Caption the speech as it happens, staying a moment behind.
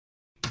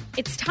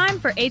It's time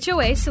for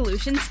HOA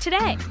Solutions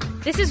Today.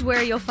 This is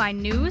where you'll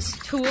find news,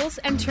 tools,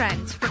 and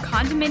trends for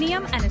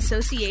condominium and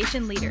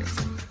association leaders.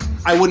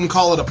 I wouldn't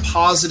call it a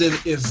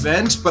positive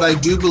event, but I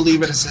do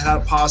believe it has had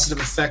a positive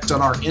effect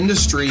on our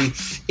industry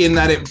in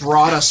that it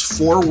brought us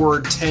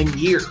forward 10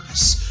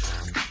 years.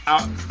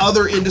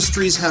 Other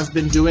industries have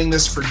been doing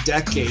this for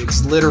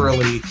decades,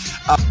 literally.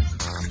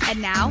 And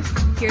now,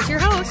 here's your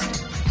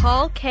host,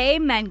 Paul K.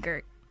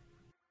 Mengert.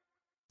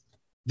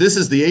 This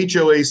is the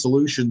HOA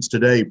Solutions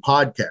Today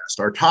podcast.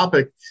 Our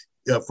topic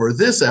for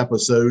this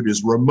episode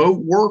is remote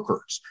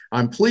workers.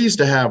 I'm pleased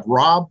to have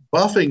Rob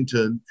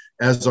Buffington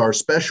as our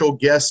special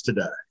guest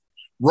today.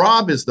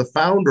 Rob is the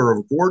founder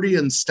of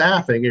Gordian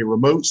Staffing, a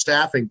remote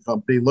staffing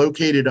company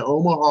located in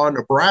Omaha,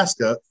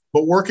 Nebraska,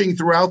 but working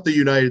throughout the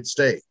United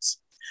States.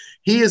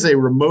 He is a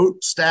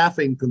remote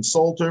staffing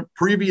consultant,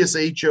 previous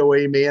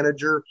HOA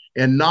manager,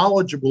 and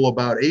knowledgeable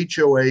about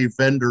HOA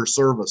vendor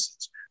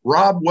services.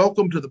 Rob,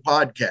 welcome to the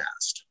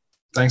podcast.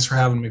 Thanks for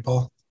having me,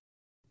 Paul.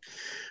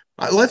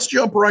 Let's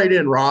jump right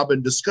in, Rob,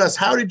 and discuss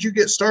how did you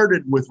get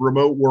started with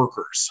remote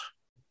workers?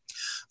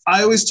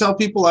 I always tell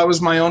people I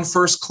was my own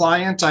first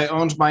client. I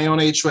owned my own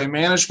HOA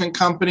management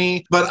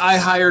company, but I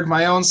hired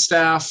my own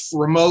staff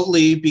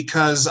remotely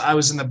because I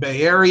was in the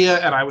Bay Area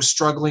and I was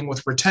struggling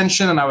with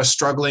retention and I was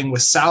struggling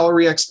with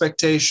salary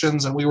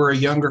expectations, and we were a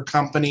younger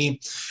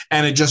company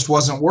and it just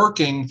wasn't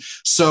working.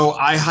 So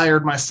I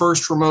hired my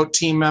first remote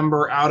team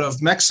member out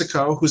of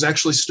Mexico, who's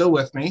actually still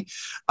with me.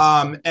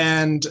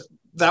 And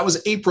that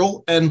was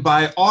April. And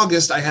by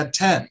August, I had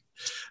 10.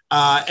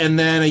 And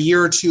then a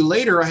year or two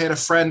later, I had a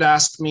friend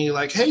ask me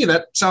like, hey,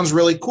 that sounds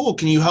really cool.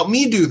 Can you help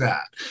me do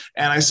that?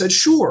 And I said,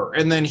 sure.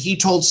 And then he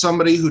told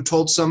somebody who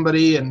told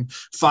somebody. And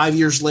 5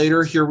 years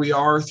later, here we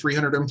are,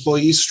 300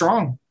 employees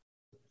strong.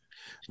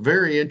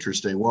 Very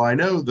interesting. Well, I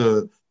know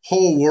the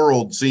whole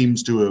world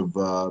seems to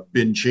have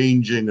been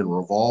changing and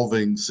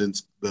revolving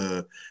since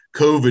the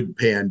COVID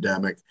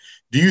pandemic.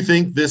 Do you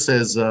think this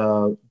has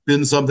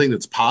been something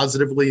that's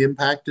positively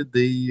impacted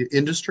the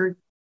industry?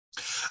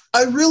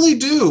 I really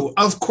do.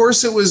 Of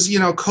course, it was,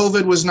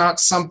 COVID was not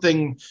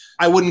something,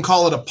 I wouldn't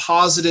call it a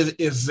positive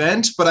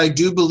event, but I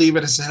do believe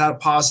it has had a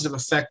positive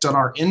effect on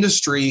our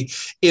industry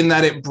in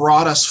that it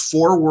brought us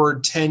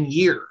forward 10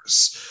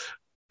 years.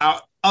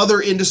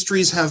 Other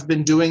industries have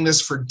been doing this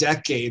for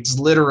decades,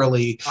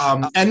 literally,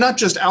 and not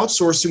just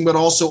outsourcing, but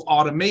also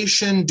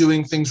automation,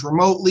 doing things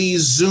remotely,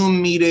 Zoom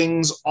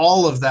meetings,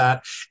 all of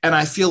that. And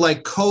I feel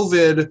like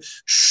COVID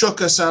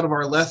shook us out of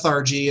our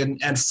lethargy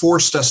and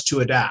forced us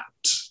to adapt.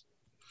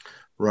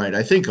 Right.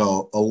 I think a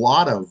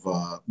lot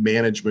of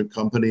management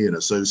company and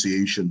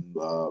association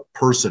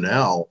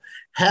personnel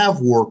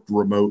have worked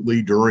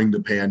remotely during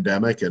the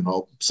pandemic, and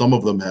some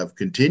of them have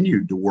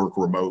continued to work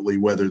remotely,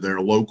 whether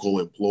they're local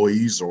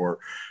employees or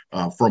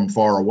from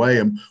far away.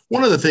 And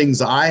one of the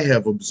things I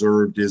have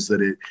observed is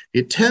that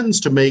it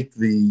tends to make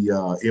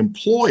the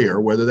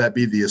employer, whether that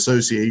be the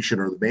association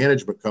or the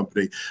management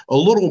company, a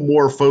little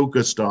more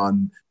focused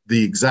on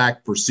the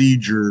exact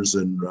procedures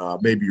and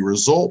maybe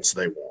results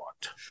they want.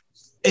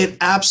 It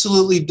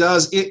absolutely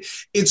does.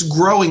 It's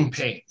growing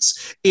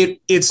pains.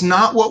 It's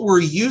not what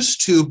we're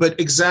used to, but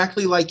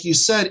exactly like you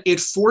said, it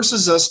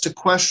forces us to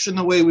question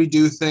the way we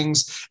do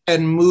things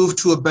and move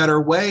to a better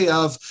way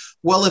of,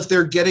 well, if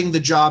they're getting the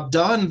job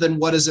done, then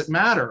what does it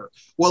matter?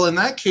 Well, in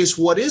that case,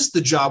 what is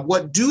the job?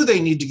 What do they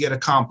need to get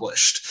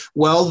accomplished?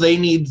 Well, they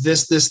need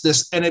this, this,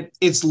 this. And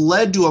it's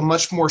led to a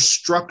much more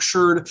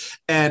structured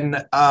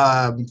and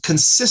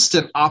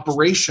consistent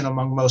operation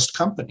among most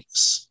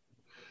companies.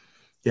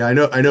 Yeah,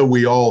 I know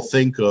we all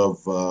think of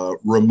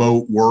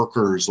remote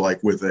workers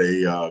like with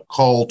a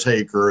call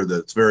taker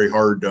that's very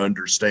hard to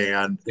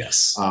understand.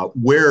 Yes.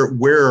 Where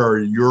are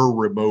your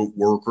remote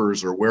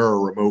workers, or where are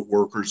remote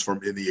workers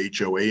from in the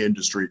HOA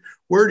industry?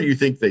 Where do you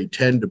think they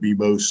tend to be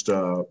most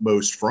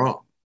from?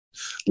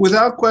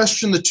 Without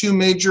question, the two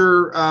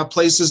major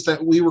places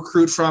that we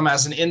recruit from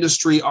as an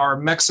industry are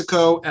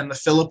Mexico and the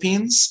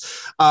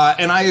Philippines.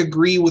 And I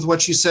agree with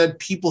what you said.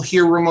 People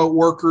hear remote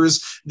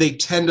workers, they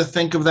tend to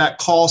think of that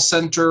call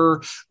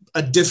center,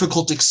 a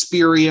difficult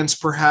experience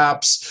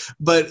perhaps,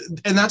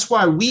 and that's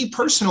why we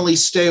personally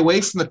stay away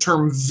from the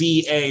term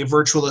VA,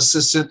 virtual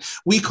assistant.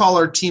 We call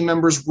our team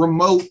members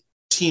remote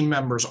team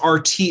members,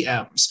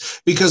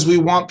 RTMs, because we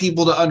want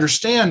people to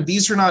understand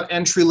these are not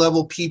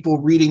entry-level people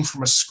reading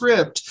from a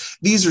script.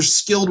 These are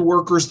skilled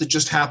workers that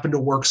just happen to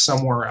work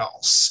somewhere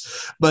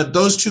else. But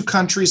those two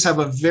countries have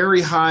a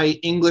very high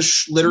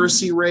English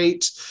literacy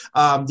rate.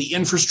 The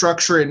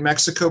infrastructure in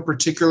Mexico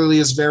particularly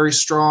is very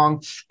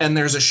strong, and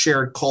there's a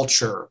shared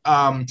culture.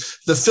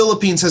 The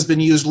Philippines has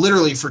been used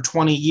literally for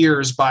 20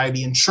 years by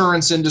the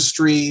insurance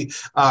industry,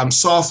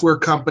 software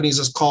companies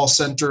as call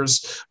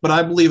centers, but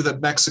I believe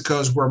that Mexico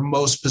is where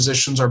most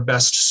positions are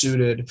best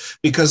suited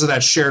because of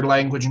that shared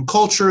language and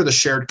culture, the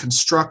shared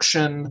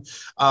construction,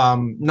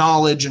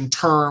 knowledge and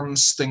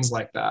terms, things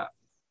like that.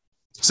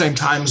 Same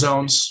time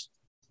zones.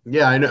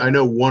 Yeah, I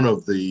know one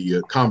of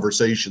the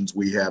conversations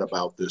we had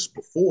about this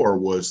before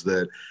was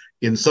that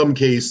In some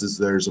cases,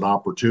 there's an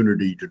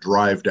opportunity to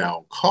drive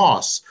down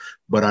costs,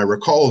 but I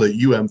recall that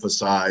you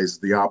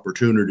emphasized the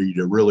opportunity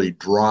to really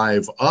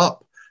drive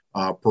up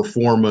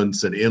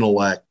performance and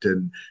intellect,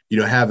 and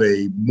have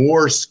a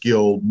more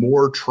skilled,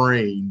 more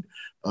trained,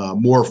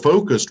 more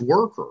focused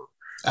worker.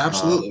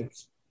 Absolutely.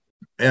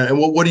 And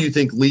what do you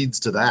think leads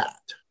to that?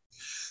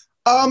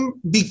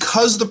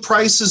 Because the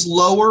price is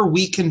lower,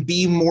 we can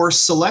be more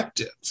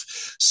selective.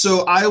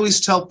 So I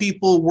always tell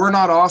people we're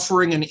not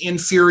offering an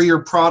inferior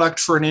product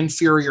for an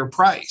inferior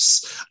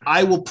price.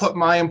 I will put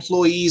my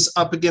employees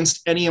up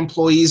against any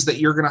employees that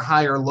you're going to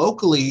hire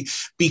locally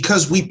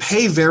because we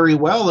pay very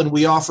well and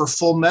we offer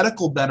full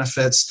medical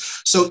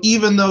benefits. So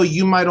even though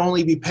you might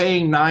only be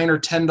paying $9 or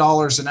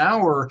 $10 an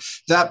hour,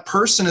 that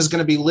person is going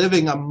to be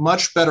living a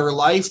much better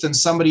life than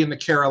somebody in the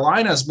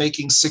Carolinas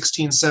making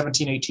 16,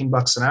 17, 18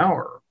 bucks an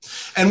hour.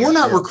 And we're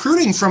not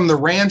recruiting from the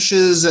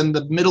ranches and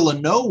the middle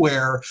of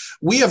nowhere.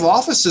 We have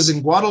offices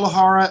in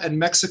Guadalajara and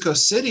Mexico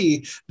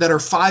City that are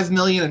 5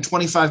 million and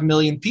 25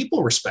 million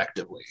people,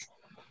 respectively.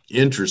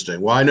 Interesting.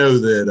 Well, I know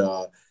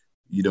that,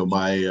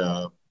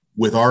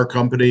 with our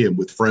company and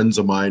with friends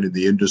of mine in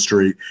the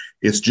industry,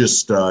 it's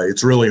just,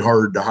 it's really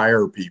hard to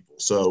hire people.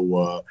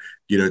 So,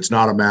 it's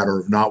not a matter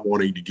of not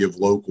wanting to give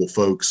local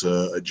folks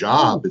a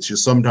job. It's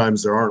just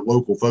sometimes there aren't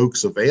local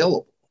folks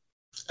available.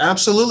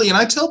 Absolutely. And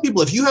I tell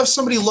people, if you have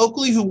somebody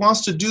locally who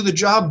wants to do the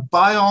job,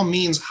 by all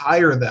means,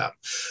 hire them.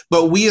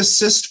 But we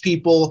assist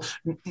people.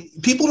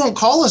 People don't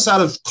call us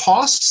out of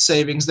cost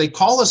savings. They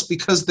call us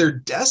because they're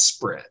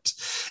desperate.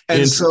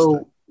 And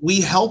so we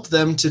help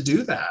them to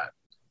do that.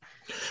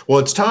 Well,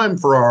 it's time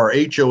for our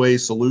HOA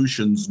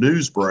Solutions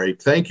news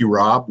break. Thank you,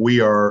 Rob. We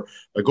are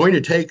going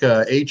to take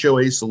a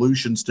HOA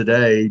Solutions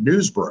Today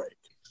news break.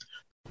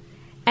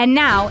 And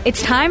now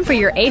it's time for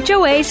your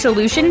HOA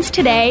Solutions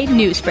Today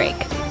news break.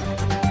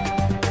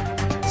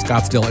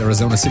 Scottsdale,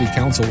 Arizona City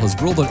Council has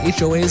ruled that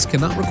HOAs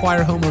cannot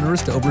require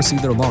homeowners to oversee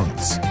their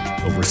lawns.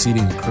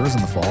 Overseeding occurs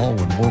in the fall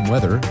when warm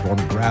weather,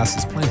 dormant grass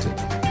is planted.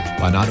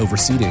 By not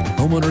overseeding,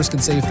 homeowners can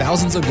save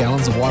thousands of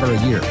gallons of water a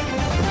year.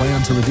 The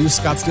plan to reduce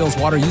Scottsdale's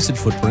water usage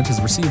footprint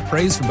has received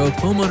praise from both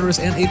homeowners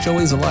and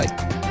HOAs alike.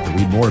 To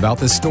read more about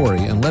this story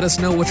and let us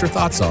know what your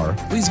thoughts are,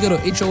 please go to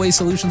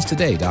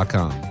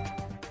HOASolutionstoday.com.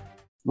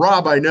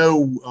 Rob, I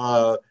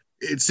know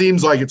it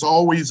seems like it's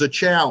always a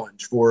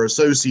challenge for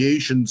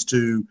associations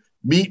to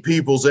meet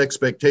people's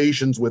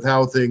expectations with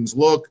how things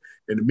look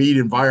and to meet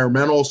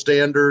environmental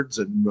standards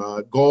and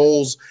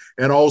goals,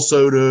 and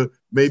also to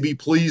maybe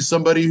please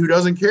somebody who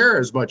doesn't care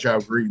as much how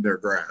green their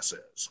grass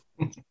is.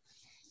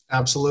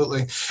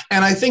 Absolutely.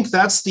 And I think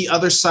that's the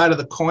other side of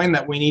the coin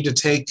that we need to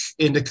take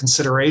into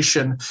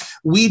consideration.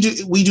 We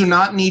do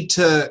not need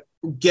to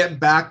get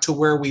back to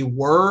where we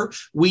were.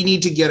 We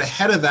need to get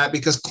ahead of that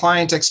because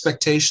client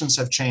expectations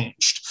have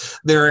changed.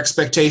 Their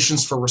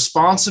expectations for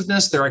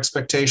responsiveness, their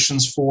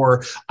expectations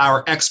for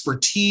our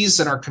expertise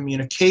and our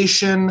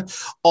communication,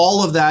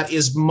 all of that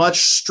is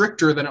much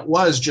stricter than it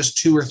was just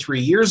 2 or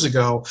 3 years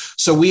ago.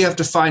 So we have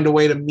to find a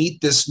way to meet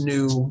this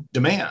new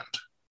demand.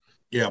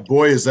 Yeah,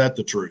 boy, is that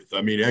the truth.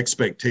 I mean,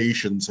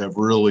 expectations have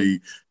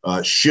really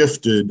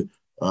shifted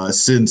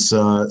since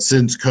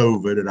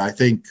COVID. And I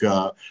think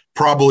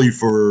probably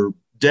for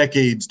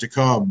decades to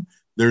come,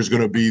 there's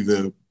going to be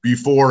the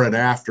before and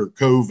after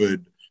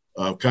COVID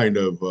kind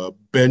of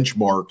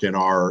benchmark in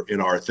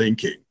our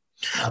thinking.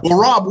 Well,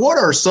 Rob, what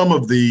are some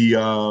of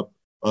the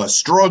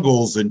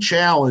struggles and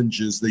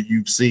challenges that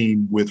you've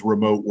seen with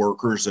remote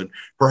workers? And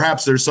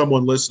perhaps there's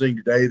someone listening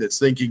today that's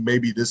thinking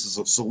maybe this is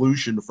a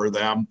solution for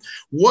them.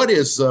 What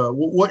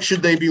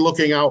should they be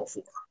looking out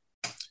for?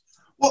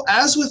 Well,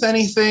 as with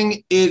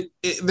anything,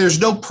 there's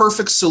no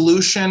perfect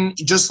solution.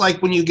 Just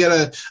like when you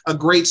get a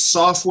great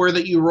software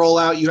that you roll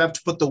out, you have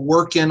to put the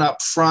work in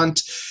up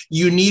front.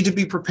 You need to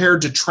be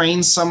prepared to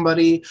train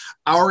somebody.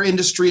 Our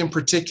industry in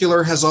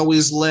particular has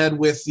always led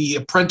with the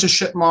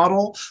apprenticeship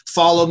model.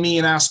 Follow me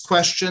and ask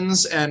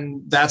questions,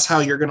 and that's how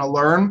you're going to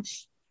learn.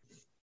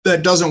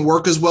 That doesn't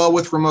work as well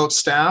with remote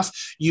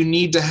staff. You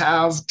need to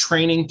have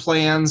training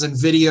plans and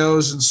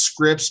videos and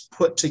scripts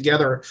put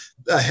together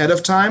ahead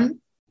of time.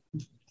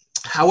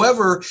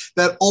 However,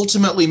 that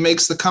ultimately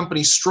makes the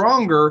company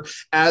stronger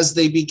as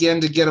they begin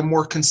to get a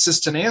more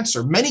consistent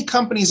answer. Many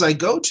companies I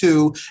go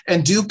to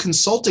and do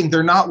consulting,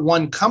 they're not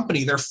one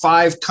company, they're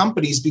 5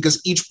 companies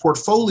because each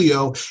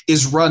portfolio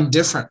is run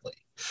differently.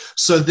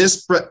 So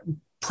this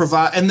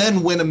provide, and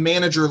then when a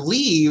manager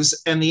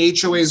leaves and the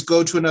HOAs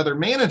go to another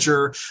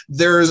manager,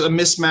 there's a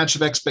mismatch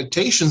of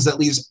expectations that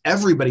leaves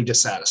everybody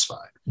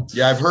dissatisfied.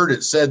 Yeah, I've heard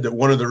it said that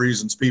one of the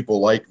reasons people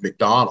like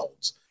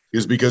McDonald's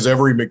is because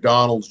every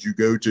McDonald's you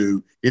go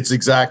to, it's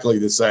exactly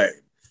the same.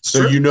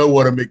 So you know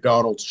what a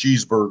McDonald's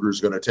cheeseburger is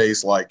going to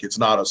taste like. It's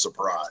not a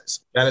surprise.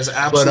 That is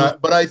absolutely.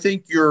 But I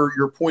think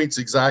your point's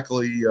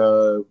exactly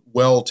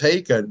well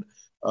taken.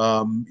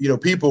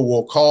 People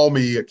will call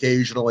me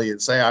occasionally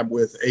and say I'm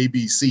with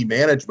ABC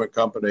Management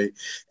Company,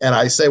 and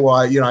I say, well,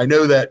 I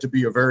know that to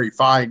be a very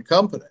fine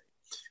company,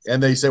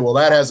 and they say, well,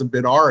 that hasn't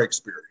been our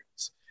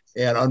experience.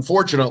 And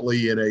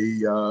unfortunately, in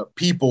a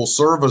people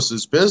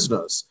services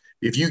business,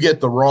 if you get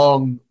the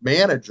wrong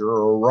manager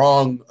or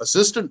wrong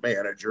assistant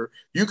manager,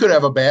 you could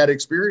have a bad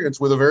experience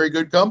with a very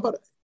good company.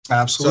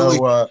 Absolutely.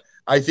 So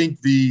I think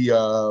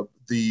the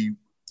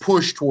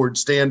push towards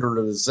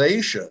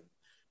standardization,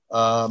 we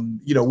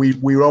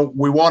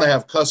want to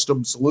have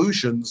custom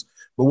solutions,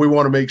 but we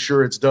want to make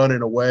sure it's done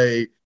in a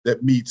way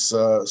that meets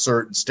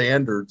certain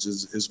standards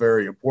is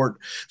very important.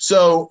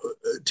 So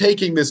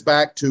taking this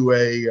back to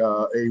a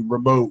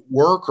remote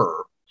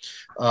worker,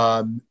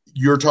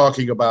 you're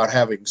talking about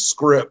having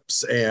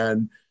scripts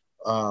and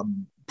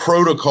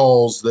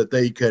protocols that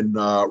they can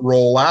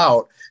roll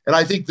out. And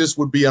I think this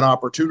would be an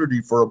opportunity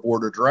for a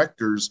board of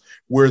directors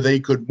where they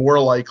could more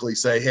likely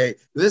say, hey,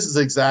 this is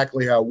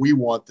exactly how we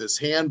want this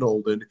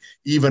handled, and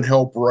even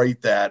help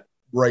write that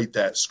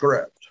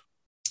script.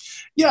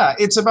 Yeah,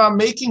 it's about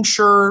making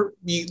sure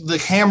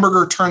the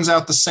hamburger turns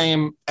out the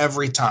same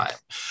every time.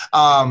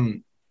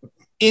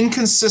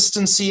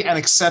 Inconsistency and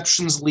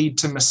exceptions lead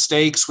to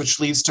mistakes, which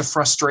leads to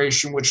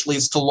frustration, which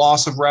leads to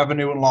loss of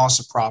revenue and loss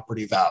of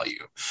property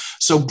value.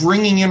 So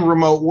bringing in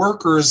remote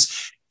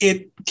workers,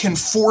 it can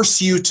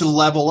force you to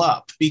level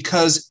up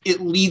because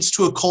it leads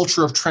to a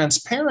culture of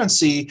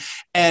transparency.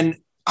 And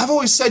I've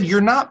always said,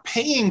 you're not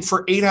paying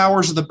for 8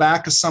 hours of the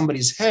back of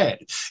somebody's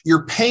head.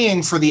 You're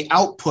paying for the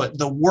output,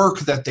 the work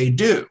that they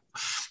do.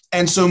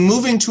 And so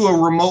moving to a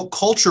remote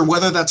culture,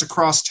 whether that's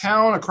across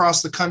town,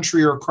 across the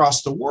country, or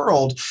across the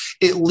world,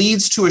 it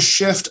leads to a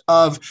shift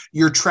of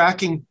you're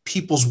tracking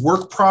people's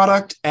work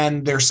product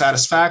and their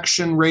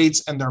satisfaction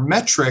rates and their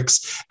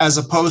metrics, as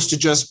opposed to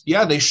just,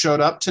 yeah, they showed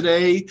up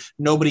today,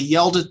 nobody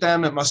yelled at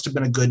them, it must have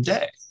been a good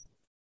day.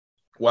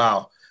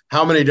 Wow.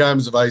 How many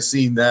times have I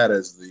seen that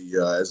as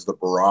the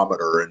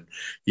barometer, and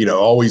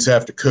always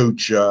have to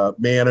coach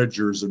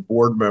managers and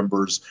board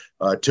members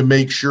to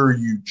make sure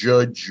you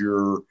judge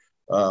your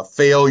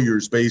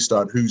failures based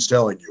on who's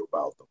telling you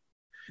about them.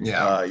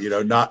 Yeah.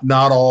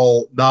 Not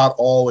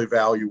all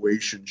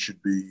evaluation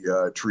should be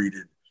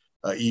treated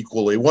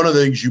equally. One of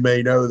the things you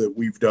may know that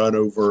we've done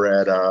over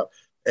at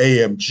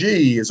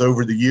AMG is,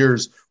 over the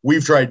years,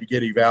 we've tried to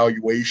get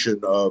evaluation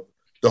of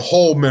the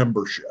whole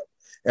membership.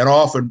 And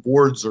often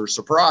boards are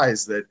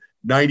surprised that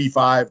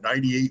 95,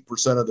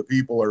 98% of the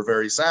people are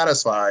very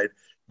satisfied,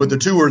 but the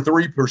 2 or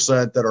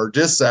 3% that are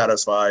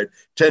dissatisfied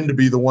tend to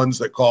be the ones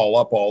that call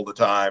up all the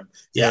time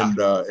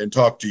and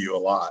talk to you a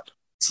lot.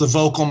 It's the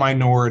vocal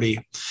minority.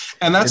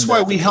 And that's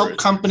why we help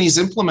companies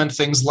implement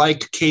things like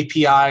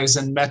KPIs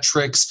and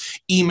metrics,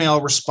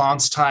 email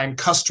response time,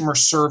 customer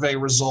survey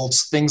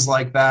results, things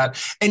like that.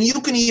 And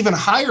you can even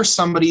hire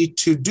somebody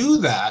to do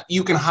that.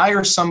 You can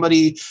hire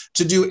somebody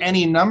to do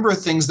any number of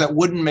things that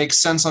wouldn't make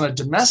sense on a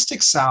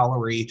domestic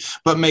salary,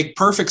 but make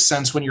perfect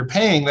sense when you're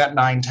paying that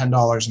 $9,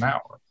 $10 an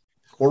hour.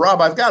 Well,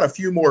 Rob, I've got a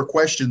few more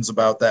questions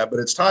about that, but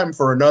it's time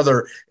for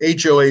another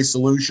HOA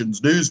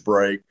Solutions news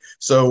break.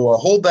 So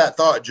hold that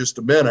thought just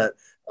a minute.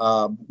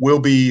 We'll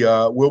be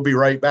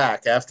right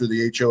back after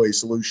the HOA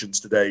Solutions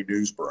Today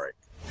news break.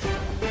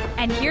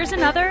 And here's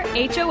another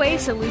HOA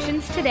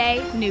Solutions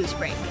Today news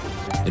break.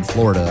 In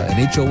Florida,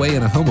 an HOA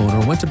and a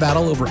homeowner went to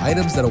battle over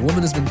items that a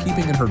woman has been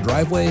keeping in her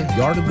driveway,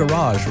 yard, and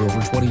garage for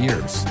over 20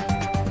 years.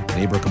 The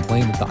neighbor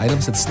complained that the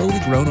items had slowly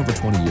grown over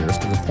 20 years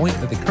to the point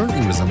that they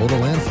currently resembled a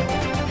landfill.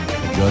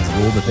 The judge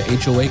ruled that the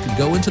HOA could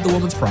go into the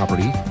woman's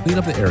property, clean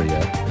up the area,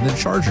 and then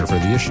charge her for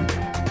the issue.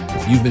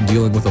 If you've been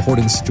dealing with a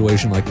hoarding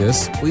situation like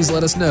this, please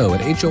let us know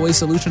at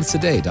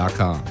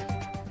HOASolutionstoday.com.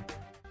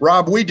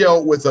 Rob, we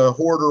dealt with a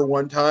hoarder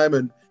one time,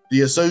 and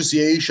the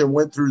association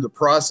went through the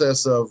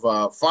process of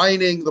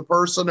fining the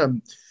person,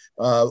 and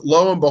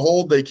lo and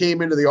behold, they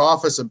came into the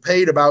office and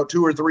paid about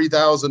 $2,000 or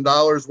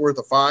 $3,000 worth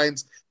of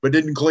fines, but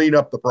didn't clean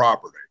up the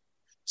property.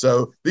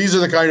 So these are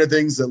the kind of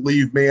things that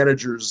leave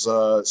managers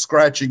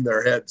scratching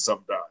their heads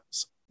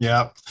sometimes.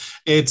 Yeah,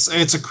 it's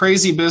a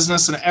crazy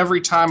business. And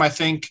every time, I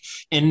think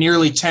in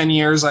nearly 10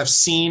 years, I've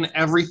seen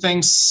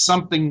everything,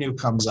 something new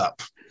comes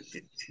up.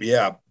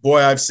 Yeah,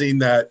 boy, I've seen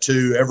that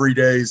too. Every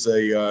day is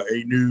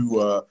a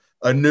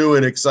new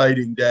and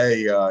exciting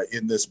day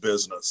in this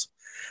business.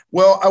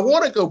 Well, I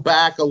want to go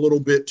back a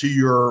little bit to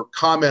your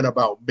comment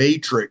about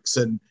Matrix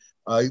and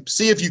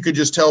see if you could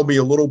just tell me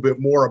a little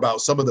bit more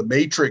about some of the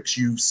Matrix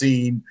you've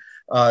seen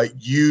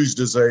used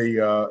as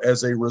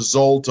a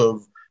result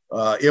of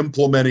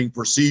implementing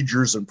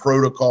procedures and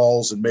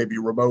protocols and maybe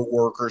remote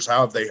workers.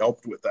 How have they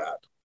helped with that?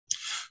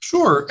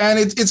 Sure. And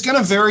it's going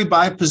to vary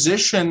by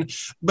position,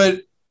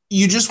 but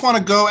you just want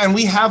to go, and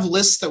we have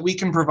lists that we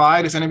can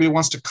provide. If anybody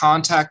wants to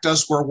contact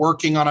us, we're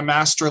working on a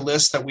master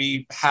list that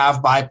we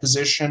have by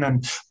position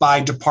and by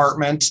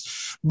department.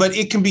 But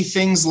it can be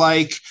things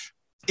like,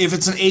 if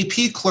it's an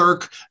AP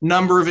clerk,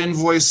 number of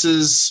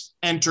invoices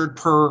entered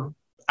per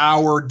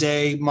hour,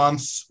 day,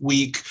 month,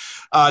 week,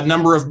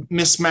 number of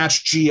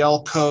mismatched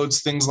GL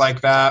codes, things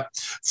like that.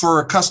 For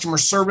a customer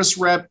service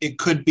rep, it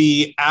could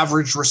be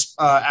average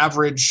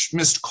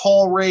missed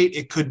call rate.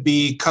 It could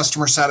be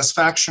customer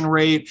satisfaction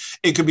rate.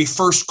 It could be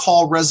first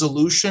call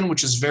resolution,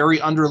 which is very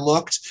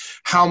underlooked.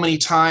 How many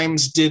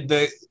times did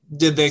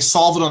did they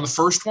solve it on the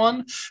first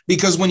one?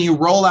 Because when you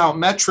roll out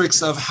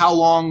metrics of how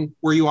long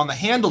were you on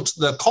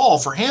the call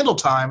for handle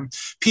time,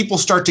 people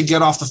start to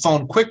get off the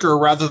phone quicker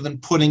rather than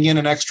putting in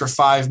an extra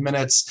 5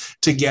 minutes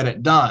to get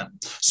it done.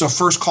 So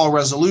first call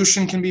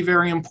resolution can be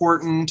very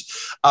important.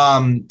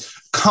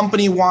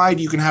 Company-wide,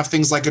 you can have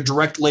things like a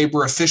direct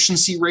labor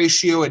efficiency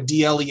ratio, a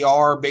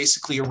DLER,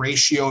 basically a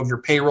ratio of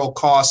your payroll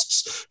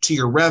costs to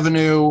your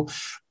revenue.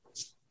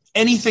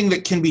 Anything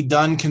that can be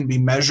done can be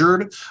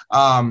measured.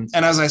 And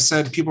as I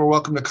said, people are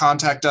welcome to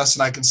contact us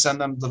and I can send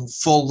them the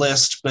full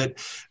list, but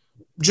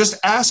just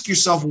ask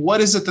yourself,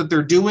 what is it that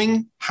they're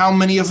doing? How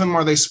many of them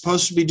are they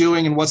supposed to be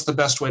doing? And what's the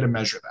best way to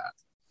measure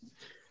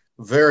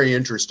that? Very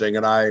interesting.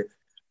 And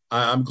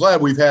I'm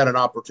glad we've had an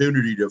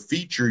opportunity to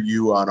feature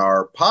you on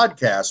our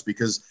podcast,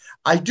 because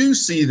I do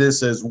see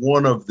this as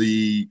one of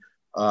the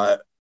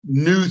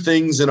new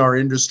things in our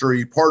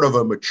industry, part of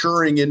a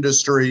maturing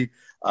industry.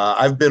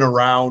 I've been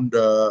around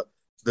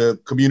the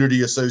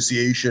community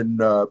association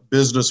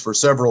business for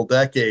several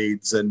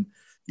decades. And,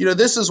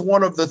 this is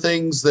one of the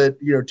things that,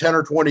 10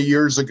 or 20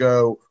 years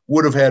ago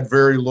would have had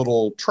very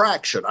little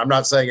traction. I'm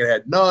not saying it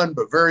had none,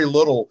 but very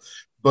little.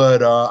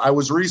 But I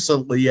was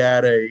recently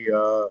at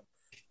a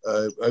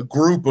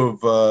group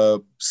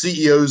of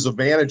CEOs of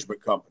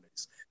management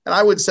companies. And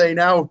I would say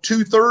now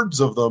 2/3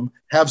 of them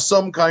have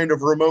some kind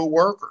of remote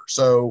worker.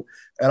 So,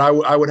 and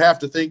I would have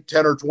to think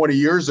 10 or 20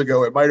 years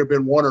ago, it might have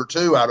been 1 or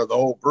 2 out of the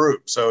whole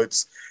group. So it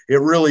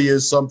really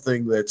is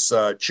something that's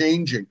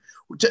changing.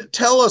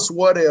 Tell us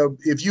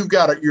if you've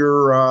got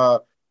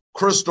your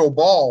crystal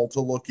ball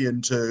to look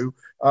into,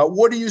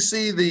 what do you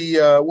see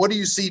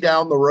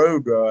down the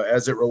road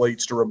as it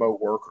relates to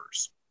remote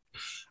workers?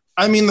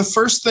 I mean, the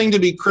first thing to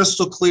be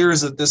crystal clear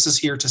is that this is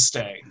here to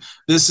stay.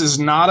 This is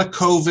not a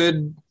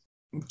COVID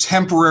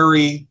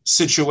temporary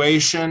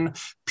situation.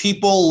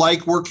 People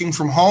like working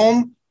from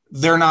home.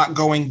 They're not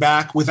going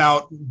back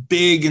without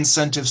big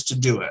incentives to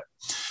do it.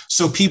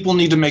 So people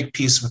need to make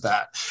peace with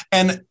that.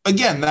 And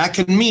again, that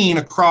can mean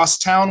across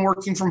town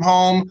working from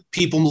home,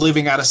 people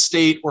living out of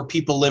state, or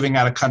people living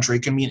out of country.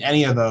 It can mean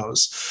any of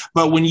those.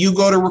 But when you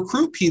go to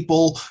recruit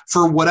people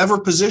for whatever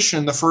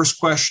position, the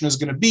first question is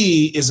going to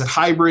be, is it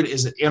hybrid?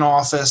 Is it in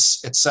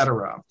office, et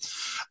cetera?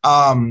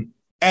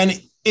 And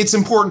it's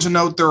important to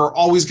note there are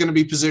always going to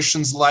be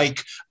positions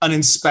like an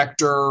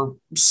inspector,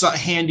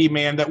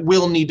 handyman that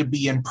will need to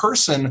be in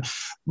person.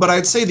 But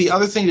I'd say the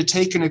other thing to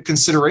take into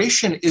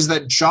consideration is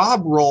that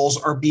job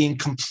roles are being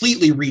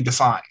completely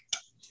redefined.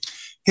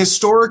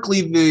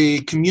 Historically, the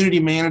community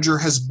manager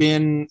has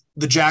been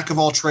the jack of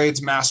all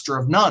trades, master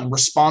of none,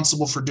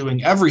 responsible for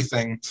doing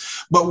everything.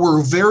 But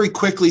we're very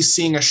quickly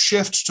seeing a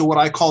shift to what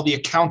I call the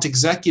account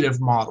executive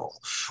model,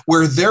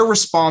 where they're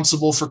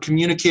responsible for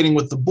communicating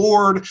with the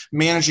board,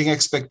 managing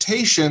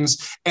expectations,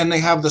 and they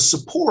have the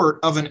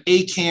support of an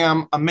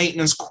ACAM, a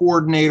maintenance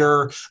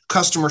coordinator,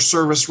 customer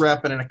service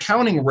rep, and an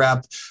accounting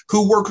rep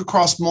who work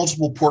across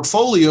multiple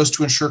portfolios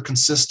to ensure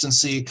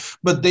consistency,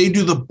 but they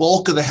do the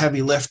bulk of the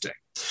heavy lifting.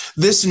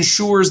 This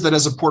ensures that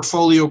as a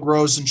portfolio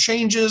grows and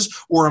changes,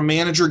 or a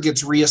manager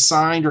gets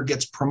reassigned or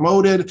gets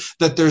promoted,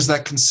 that there's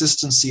that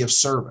consistency of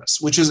service,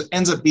 which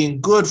ends up being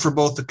good for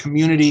both the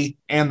community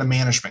and the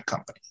management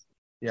company.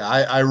 Yeah,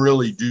 I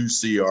really do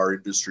see our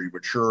industry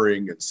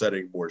maturing and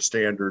setting more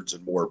standards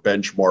and more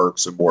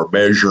benchmarks and more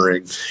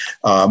measuring,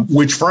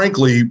 which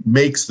frankly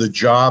makes the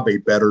job a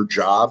better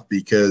job,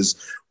 because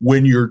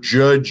when you're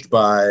judged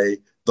by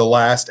the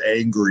last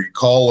angry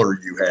caller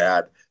you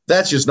had,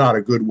 that's just not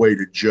a good way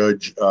to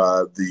judge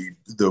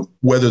the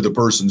whether the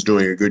person's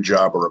doing a good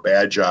job or a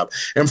bad job.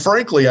 And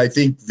frankly, I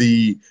think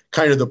the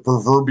kind of the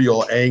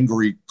proverbial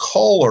angry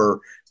caller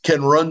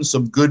can run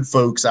some good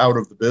folks out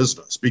of the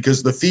business,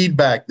 because the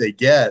feedback they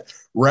get,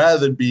 rather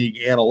than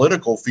being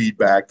analytical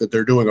feedback that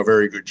they're doing a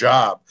very good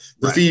job,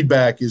 the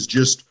feedback is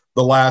just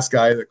the last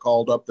guy that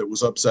called up that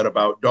was upset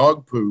about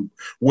dog poop,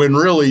 when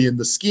really in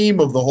the scheme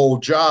of the whole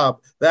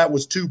job, that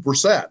was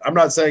 2%. I'm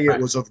not saying it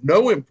was of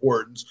no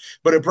importance,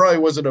 but it probably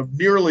wasn't of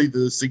nearly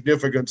the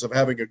significance of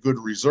having a good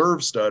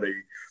reserve study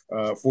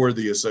for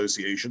the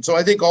association. So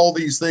I think all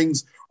these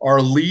things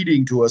are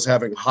leading to us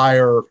having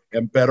higher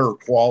and better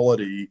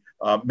quality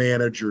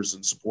managers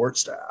and support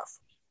staff.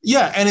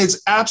 Yeah, and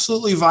it's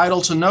absolutely vital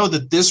to know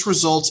that this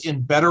results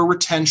in better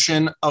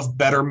retention of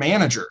better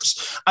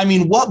managers. I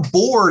mean, what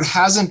board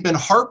hasn't been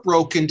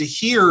heartbroken to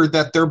hear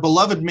that their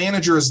beloved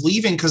manager is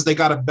leaving because they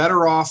got a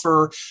better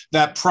offer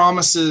that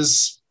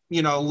promises,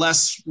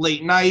 less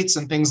late nights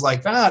and things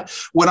like that?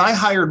 When I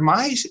hired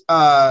my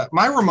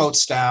remote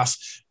staff,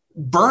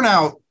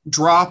 burnout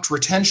dropped,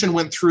 retention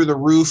went through the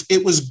roof.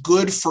 It was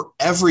good for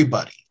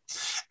everybody.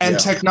 And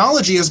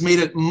technology has made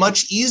it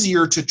much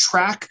easier to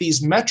track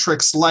these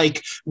metrics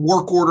like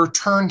work order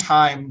turn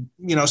time,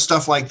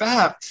 stuff like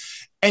that.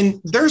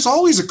 And there's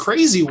always a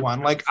crazy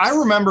one. Like, I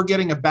remember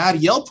getting a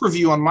bad Yelp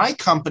review on my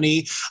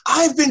company.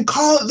 I've been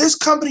called, this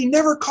company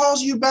never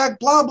calls you back,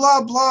 blah,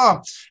 blah,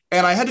 blah.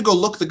 And I had to go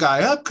look the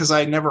guy up because I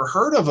had never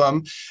heard of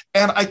him.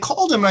 And I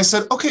called him and I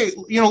said, okay,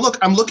 look,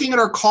 I'm looking at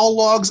our call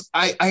logs.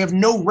 I have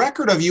no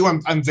record of you.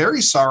 I'm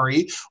very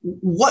sorry.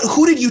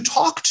 Who did you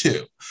talk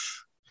to?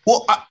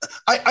 Well,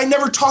 I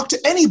never talked to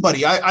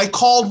anybody. I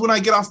called when I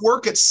get off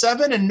work at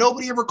 7 and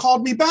nobody ever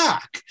called me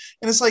back.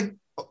 And it's like,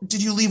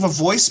 did you leave a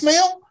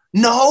voicemail?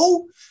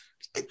 No.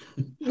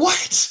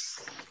 What?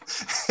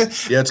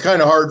 Yeah, it's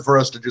kind of hard for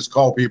us to just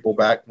call people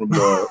back from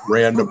the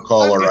random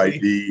caller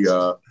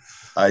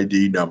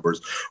ID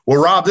numbers.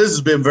 Well, Rob, this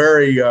has been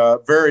very,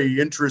 very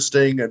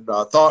interesting and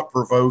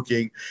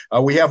thought-provoking.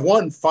 We have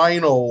one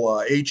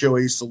final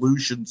HOA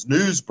Solutions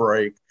news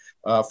break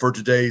for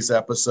today's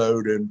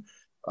episode, and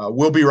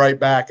we'll be right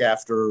back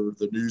after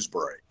the news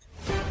break.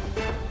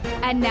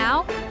 And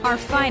now, our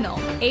final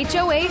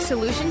HOA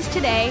Solutions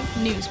Today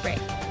news break.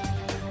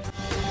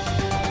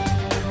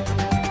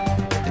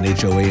 An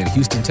HOA in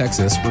Houston,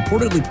 Texas,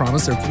 reportedly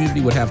promised their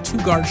community would have 2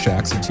 guard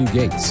shacks and 2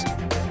 gates.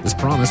 This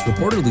promise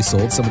reportedly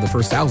sold some of the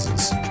first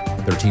houses.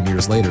 13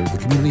 years later, the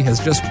community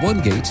has just 1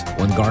 gate,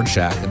 1 guard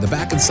shack, and the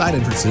back and side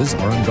entrances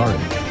are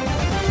unguarded.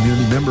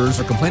 Community members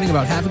are complaining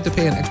about having to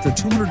pay an extra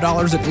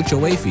 $200 in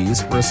HOA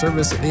fees for a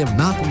service that they have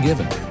not been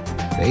given.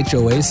 The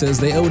HOA says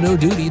they owe no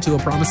duty to a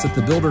promise that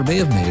the builder may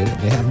have made,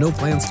 and they have no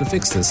plans to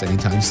fix this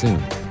anytime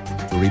soon.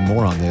 To read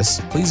more on this,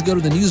 please go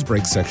to the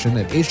Newsbreak section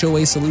at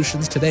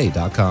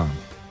HOASolutionstoday.com.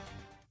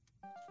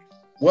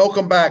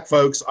 Welcome back,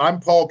 folks. I'm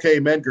Paul K.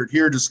 Menkert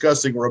here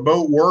discussing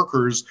remote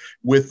workers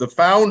with the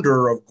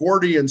founder of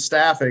Gordian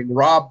Staffing,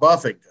 Rob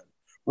Buffington.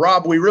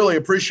 Rob, we really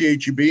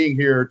appreciate you being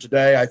here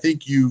today. I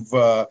think you've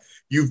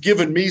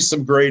given me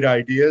some great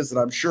ideas, and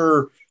I'm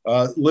sure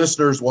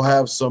listeners will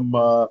have some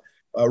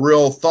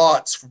real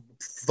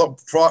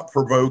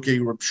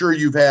thought-provoking. I'm sure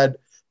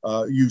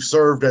you've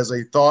served as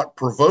a thought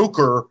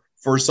provoker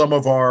for some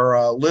of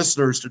our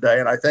listeners today,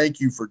 and I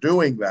thank you for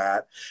doing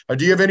that.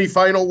 Do you have any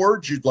final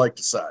words you'd like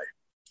to say?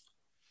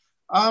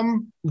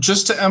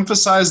 Just to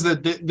emphasize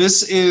that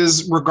this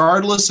is,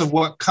 regardless of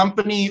what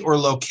company or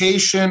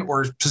location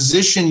or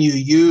position you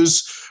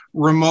use,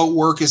 remote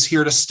work is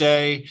here to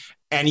stay,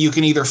 and you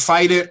can either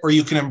fight it or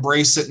you can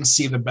embrace it and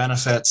see the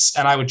benefits.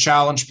 And I would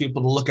challenge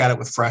people to look at it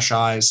with fresh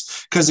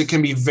eyes, because it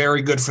can be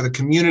very good for the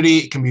community.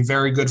 It can be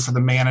very good for the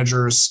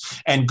managers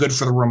and good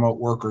for the remote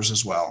workers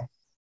as well.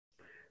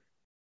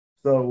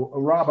 So,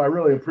 Rob, I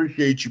really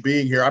appreciate you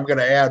being here. I'm going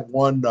to add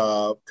one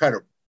kind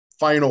of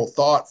final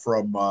thought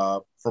from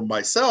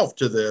myself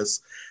to this.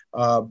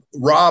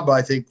 Rob,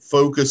 I think,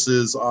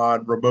 focuses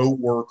on remote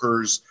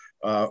workers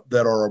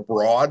that are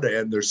abroad,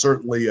 and there's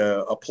certainly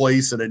a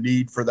place and a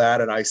need for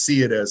that. And I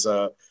see it as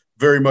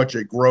very much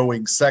a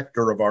growing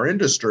sector of our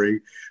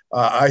industry.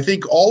 I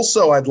think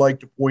also I'd like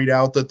to point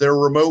out that there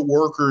are remote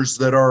workers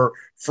that are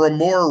from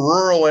more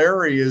rural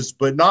areas,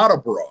 but not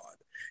abroad.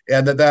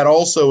 And that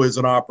also is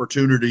an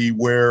opportunity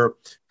where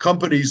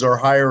companies are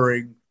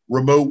hiring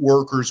remote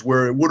workers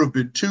where it would have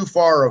been too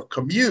far of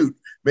commute.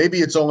 Maybe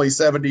it's only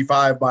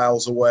 75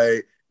 miles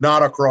away,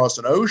 not across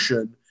an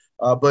ocean,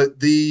 but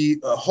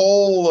the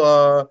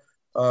whole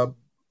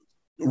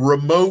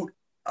remote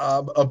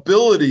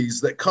abilities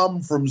that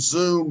come from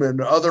Zoom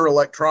and other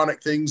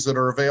electronic things that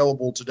are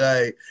available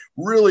today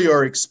really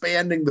are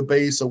expanding the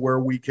base of where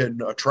we can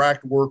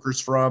attract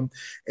workers from.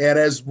 And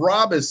as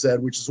Rob has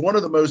said, which is one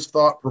of the most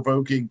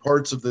thought-provoking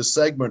parts of this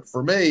segment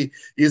for me,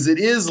 is it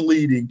is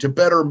leading to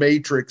better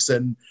matrix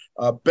and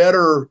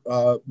better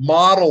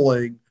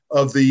modeling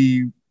of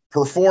the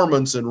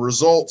performance and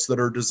results that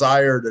are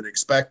desired and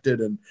expected.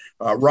 And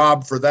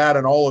Rob, for that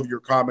and all of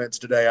your comments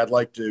today, I'd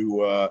like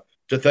to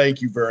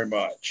thank you very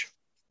much.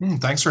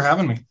 Thanks for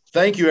having me.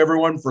 Thank you,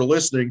 everyone, for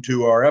listening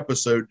to our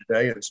episode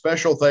today. And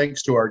special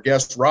thanks to our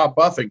guest, Rob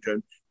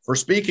Buffington, for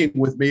speaking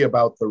with me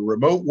about the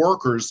remote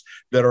workers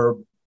that are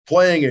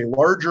playing a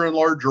larger and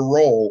larger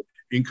role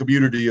in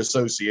community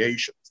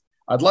associations.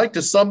 I'd like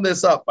to sum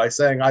this up by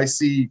saying I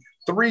see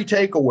 3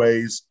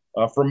 takeaways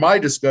from my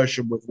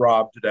discussion with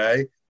Rob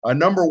today.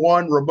 Number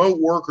one, remote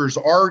workers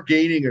are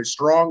gaining a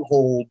strong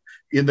hold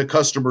in the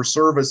customer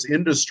service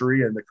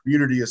industry and the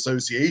community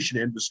association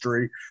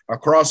industry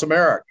across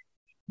America.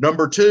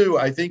 Number two,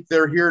 I think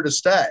they're here to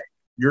stay.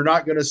 You're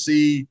not going to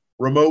see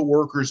remote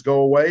workers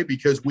go away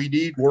because we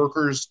need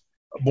workers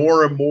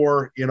more and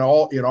more in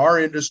our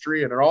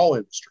industry and in all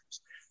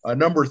industries.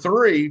 Number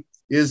three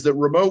is that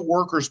remote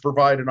workers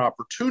provide an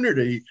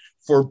opportunity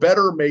for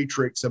better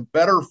matrix and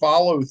better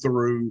follow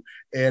through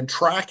and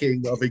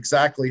tracking of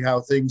exactly how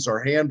things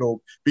are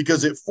handled,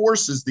 because it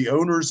forces the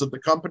owners of the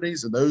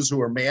companies and those who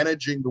are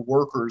managing the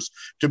workers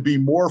to be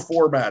more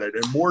formatted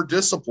and more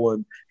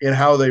disciplined in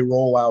how they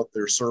roll out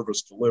their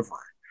service delivery.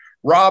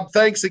 Rob,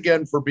 thanks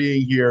again for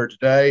being here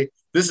today.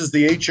 This is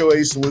the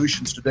HOA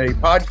Solutions Today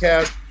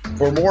podcast.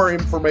 For more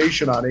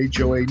information on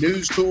HOA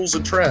news, tools,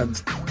 and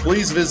trends,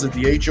 please visit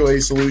the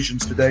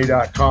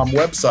HOASolutionstoday.com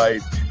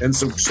website and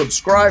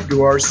subscribe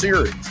to our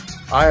series.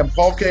 I am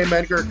Paul K.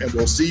 Menkert, and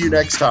we'll see you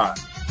next time.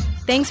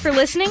 Thanks for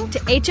listening to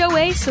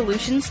HOA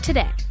Solutions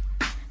Today.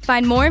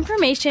 Find more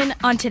information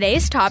on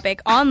today's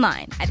topic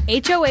online at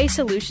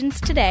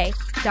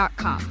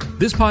hoasolutionstoday.com.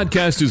 This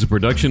podcast is a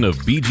production of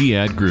BG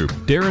Ad Group.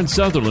 Darren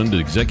Sutherland,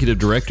 Executive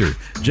Director.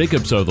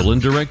 Jacob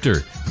Sutherland,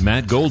 Director.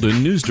 Matt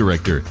Golden, News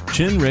Director.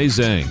 Chen Ray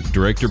Zhang,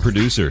 Director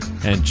Producer.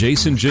 And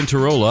Jason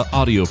Gentarola,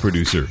 Audio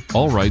Producer.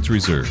 All rights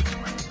reserved.